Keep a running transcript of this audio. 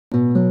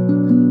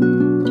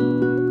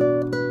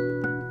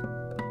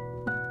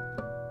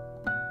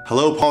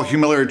Hello, Paul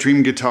Humiller at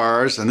Dream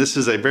Guitars, and this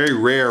is a very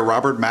rare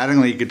Robert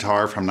Mattingly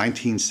guitar from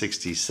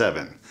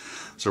 1967.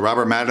 So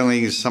Robert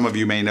Mattingly, as some of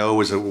you may know,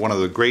 was one of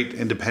the great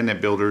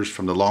independent builders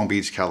from the Long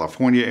Beach,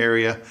 California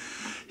area.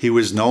 He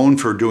was known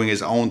for doing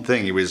his own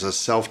thing. He was a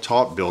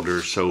self-taught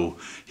builder, so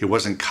he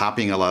wasn't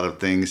copying a lot of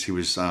things. He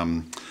was,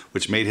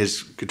 which made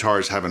his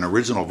guitars have an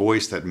original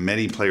voice that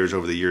many players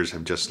over the years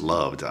have just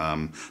loved.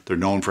 They're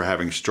known for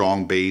having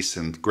strong bass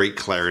and great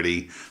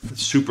clarity,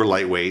 super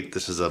lightweight.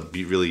 This is a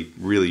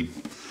really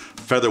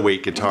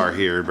featherweight guitar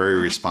here, very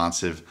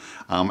responsive.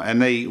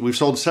 And we've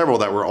sold several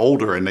that were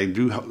older and they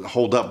do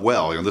hold up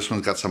well. You know, this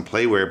one's got some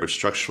play wear, but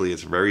structurally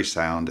it's very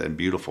sound and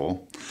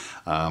beautiful.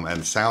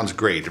 And sounds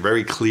great,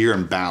 very clear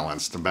and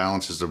balanced. The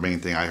balance is the main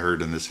thing I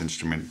heard in this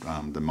instrument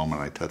the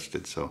moment I touched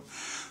it. So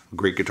a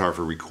great guitar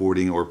for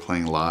recording or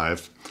playing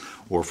live,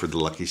 or for the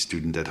lucky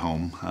student at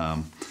home.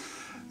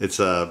 It's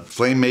a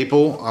flame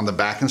maple on the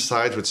back and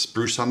sides with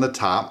spruce on the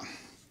top.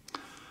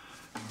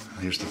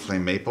 Here's the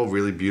flame maple,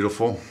 really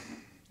beautiful.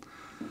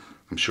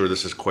 I'm sure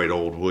this is quite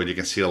old wood. You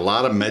can see a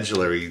lot of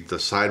medullary, the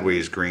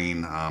sideways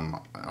grain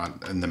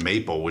in the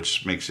maple,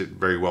 which makes it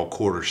very well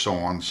quarter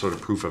sawn, sort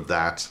of proof of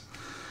that.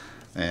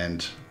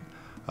 And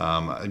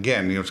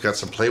again, you know, it's got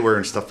some playwear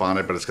and stuff on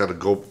it, but it's got a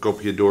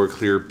Gopiador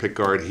clear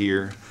pickguard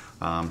here,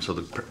 so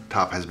the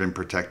top has been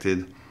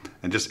protected.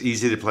 And just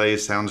easy to play,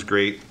 sounds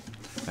great,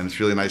 and it's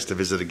really nice to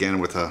visit again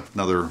with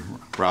another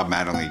Rob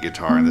Mattingly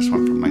guitar, and this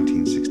one from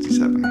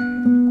 1967.